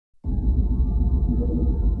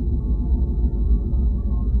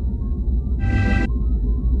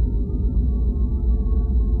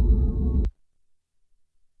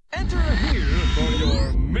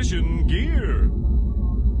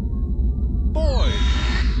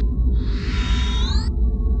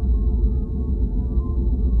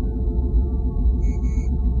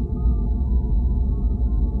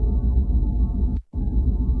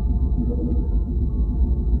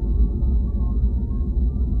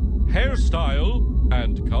hairstyle,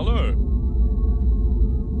 and color.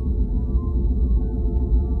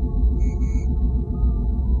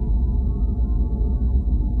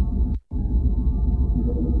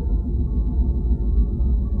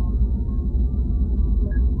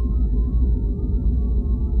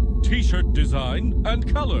 T-shirt design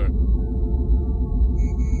and color.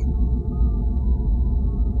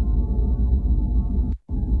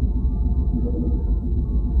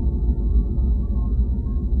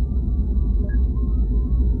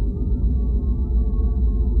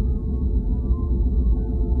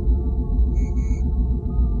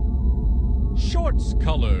 Shorts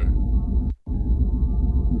color.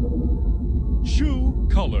 Shoe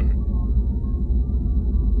color.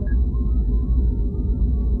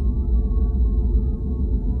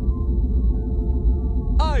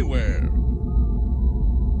 Eyewear.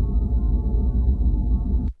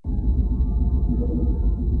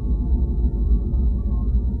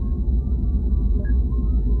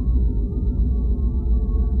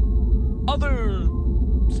 Other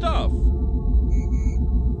stuff.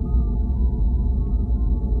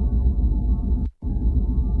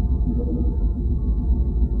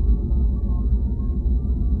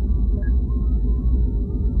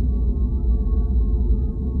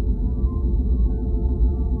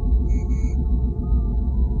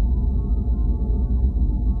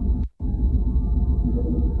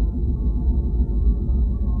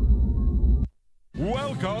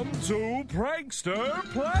 Welcome to Prankster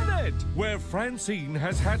Planet, where Francine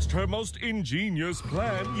has hatched her most ingenious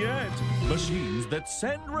plan yet. Machines that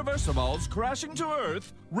send reversibles crashing to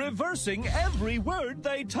Earth, reversing every word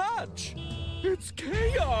they touch. It's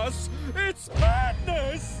chaos! It's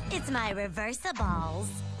madness! It's my reversibles.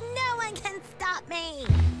 No one can stop me.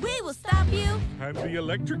 We will stop you. Can the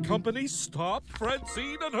electric company stop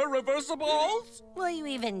Francine and her reversibles? Will you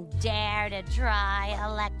even dare to try,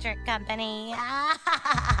 electric company?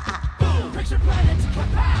 Boom! Prankster Planet!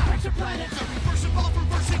 Prankster Planet! The reversible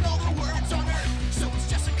reversing all the words on Earth. So it's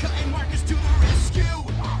Jessica and Marcus to the rescue.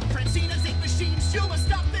 Francine has 8 machines. You must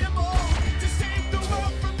stop them all to save the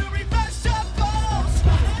world from the reversibles.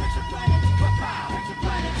 Prankster Planet! Prankster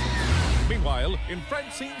Planet! Meanwhile, in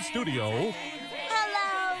Francine's studio... Hello,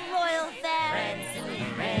 Royal Fairies.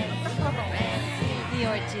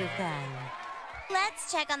 You're too kind.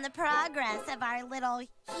 Let's check on the progress of our little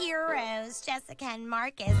heroes, Jessica and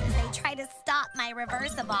Marcus, as they try to stop my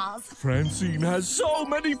reversibles. Francine has so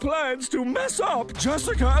many plans to mess up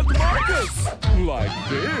Jessica and Marcus. Like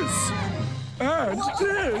this. And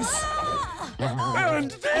this.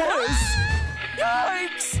 And this.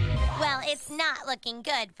 Yikes! Well, it's not looking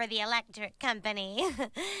good for the electric company.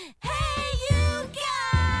 Hey, you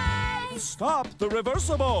guys! Stop the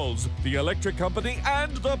reversibles! The electric company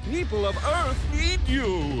and the people of Earth need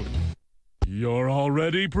you! You're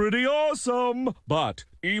already pretty awesome, but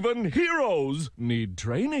even heroes need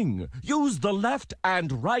training. Use the left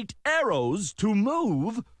and right arrows to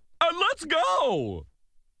move, and let's go!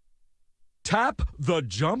 Tap the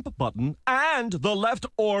jump button and the left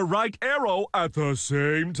or right arrow at the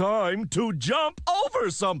same time to jump over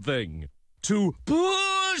something. To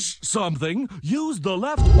push something, use the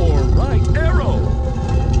left or right arrow.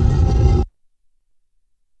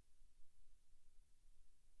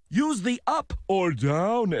 Use the up or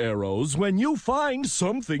down arrows when you find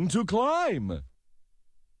something to climb.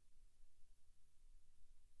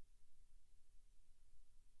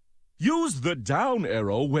 Use the down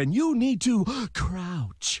arrow when you need to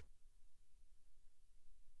crouch.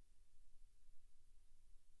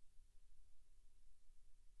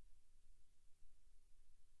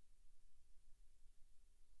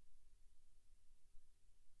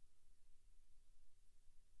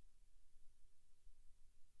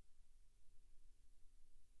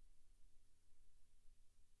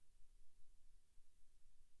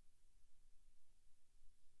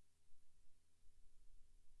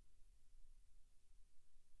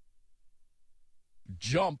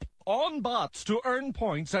 Jump on bots to earn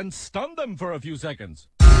points and stun them for a few seconds.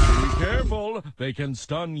 Be careful, they can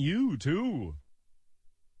stun you too.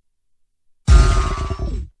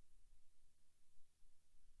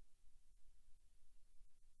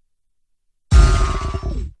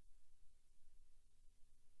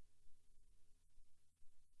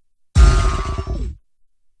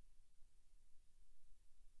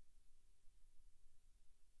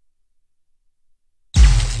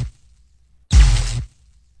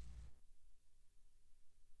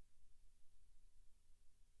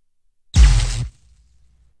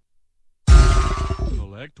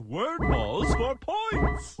 Collect word balls for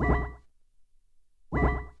points.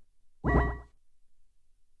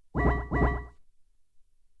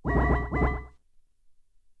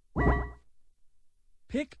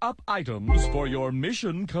 pick up items for your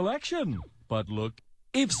mission collection. But look,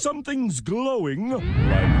 if something's glowing,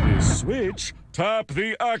 like this switch, tap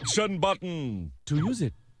the action button to use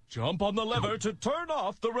it. Jump on the lever to turn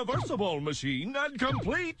off the reversible machine and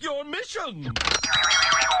complete your mission.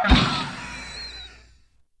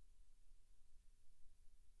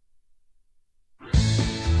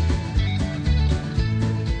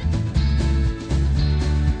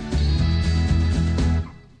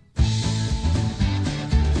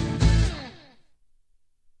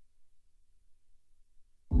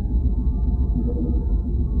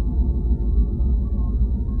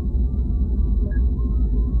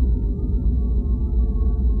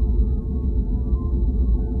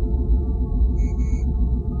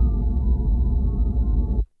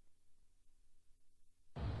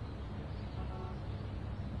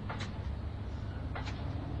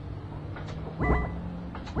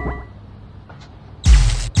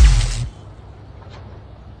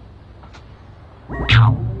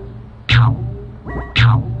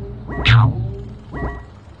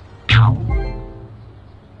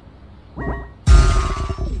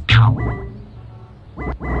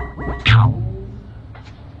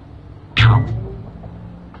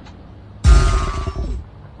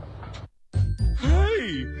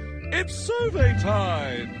 It's survey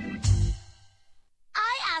time!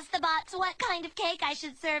 I asked the bots what kind of cake I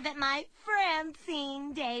should serve at my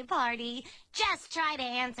Francine Day party. Just try to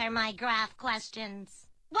answer my graph questions.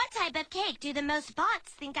 What type of cake do the most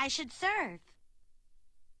bots think I should serve?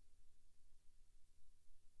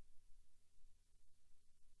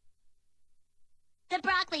 The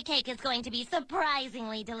broccoli cake is going to be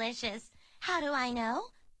surprisingly delicious. How do I know?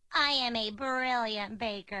 I am a brilliant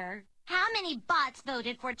baker. How many bots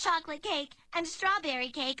voted for chocolate cake and strawberry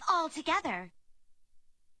cake all together?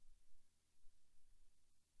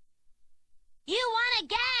 You won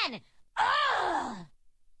again! Ugh!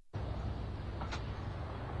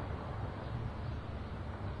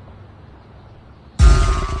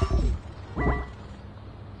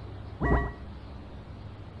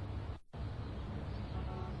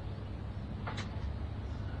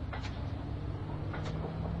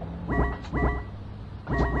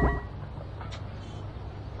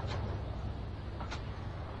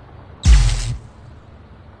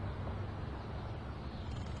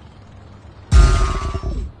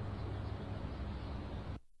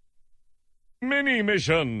 Mini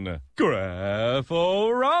mission,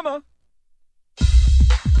 Graph-O-Rama.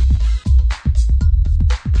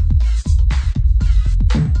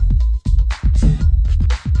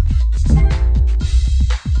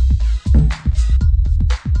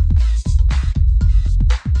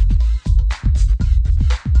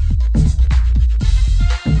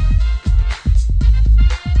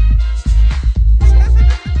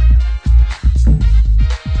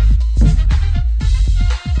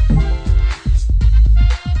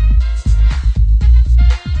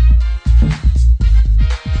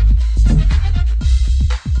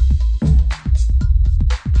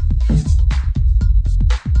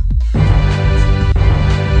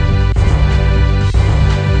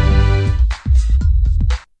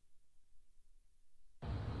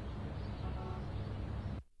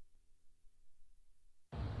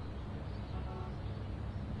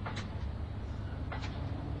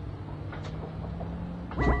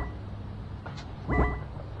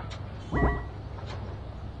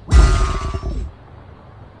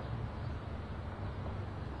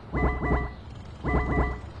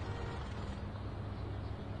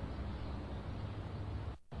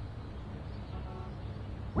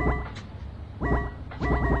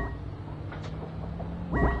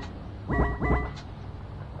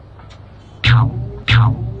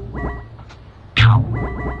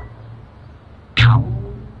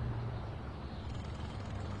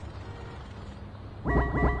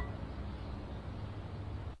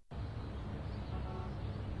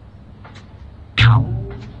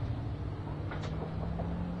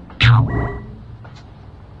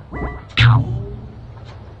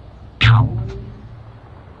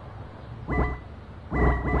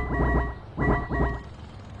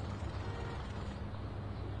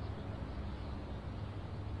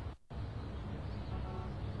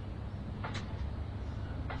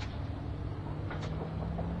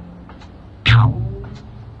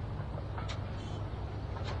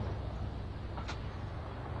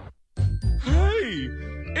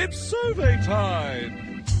 It's survey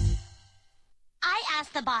time! I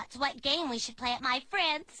asked the bots what game we should play at my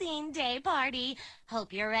Francine Day party.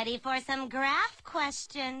 Hope you're ready for some graph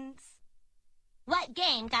questions. What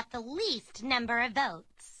game got the least number of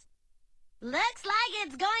votes? Looks like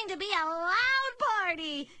it's going to be a loud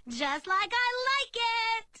party, just like I like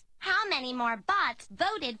it! How many more bots bots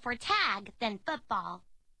voted for tag than football.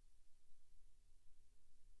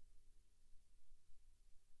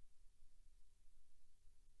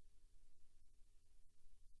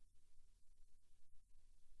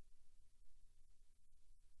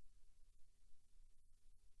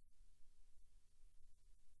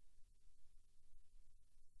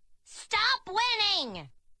 Stop winning!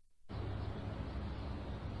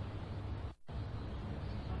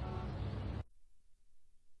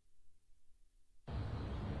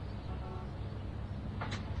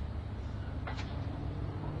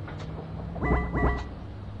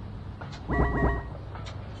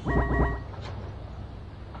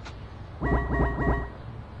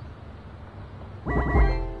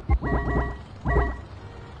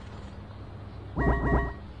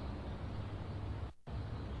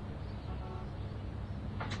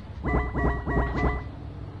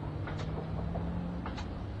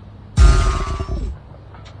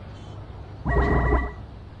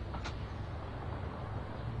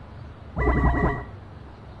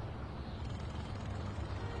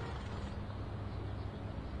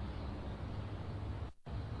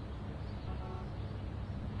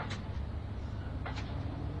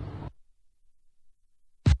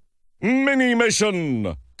 Mini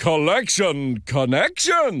mission! Collection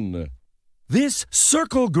Connection! This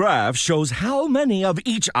circle graph shows how many of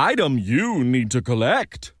each item you need to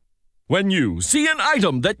collect. When you see an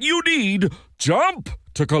item that you need, jump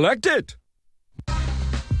to collect it.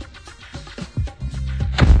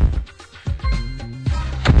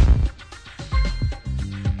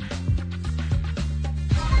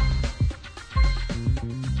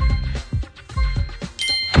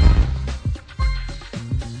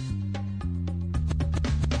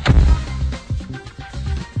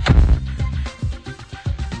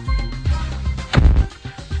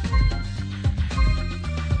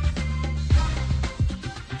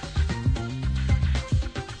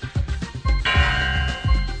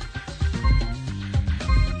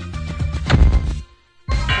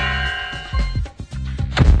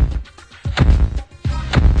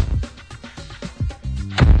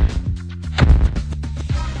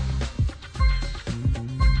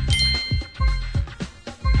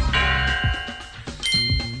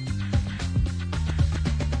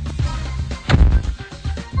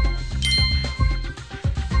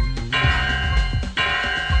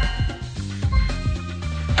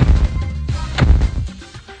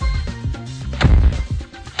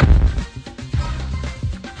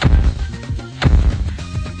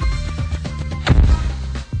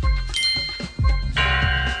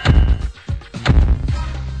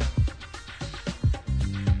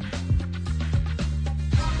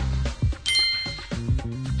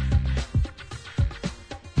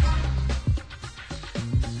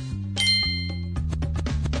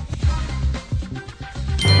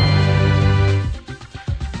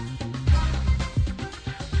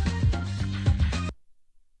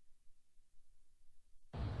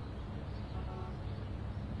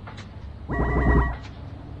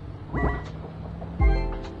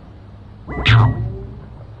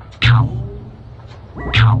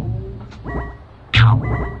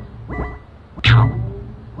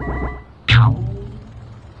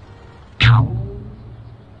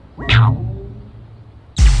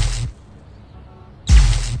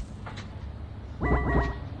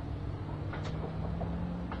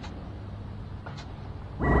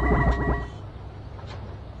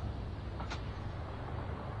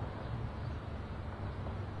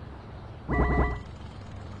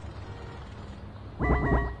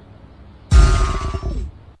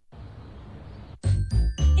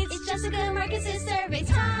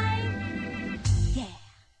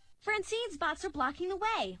 Francine's bots are blocking the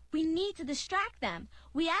way. We need to distract them.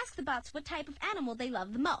 We ask the bots what type of animal they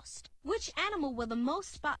love the most. Which animal will the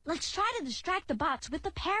most spot? Let's try to distract the bots with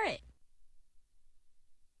the parrot.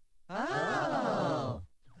 Oh.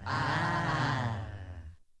 Ah.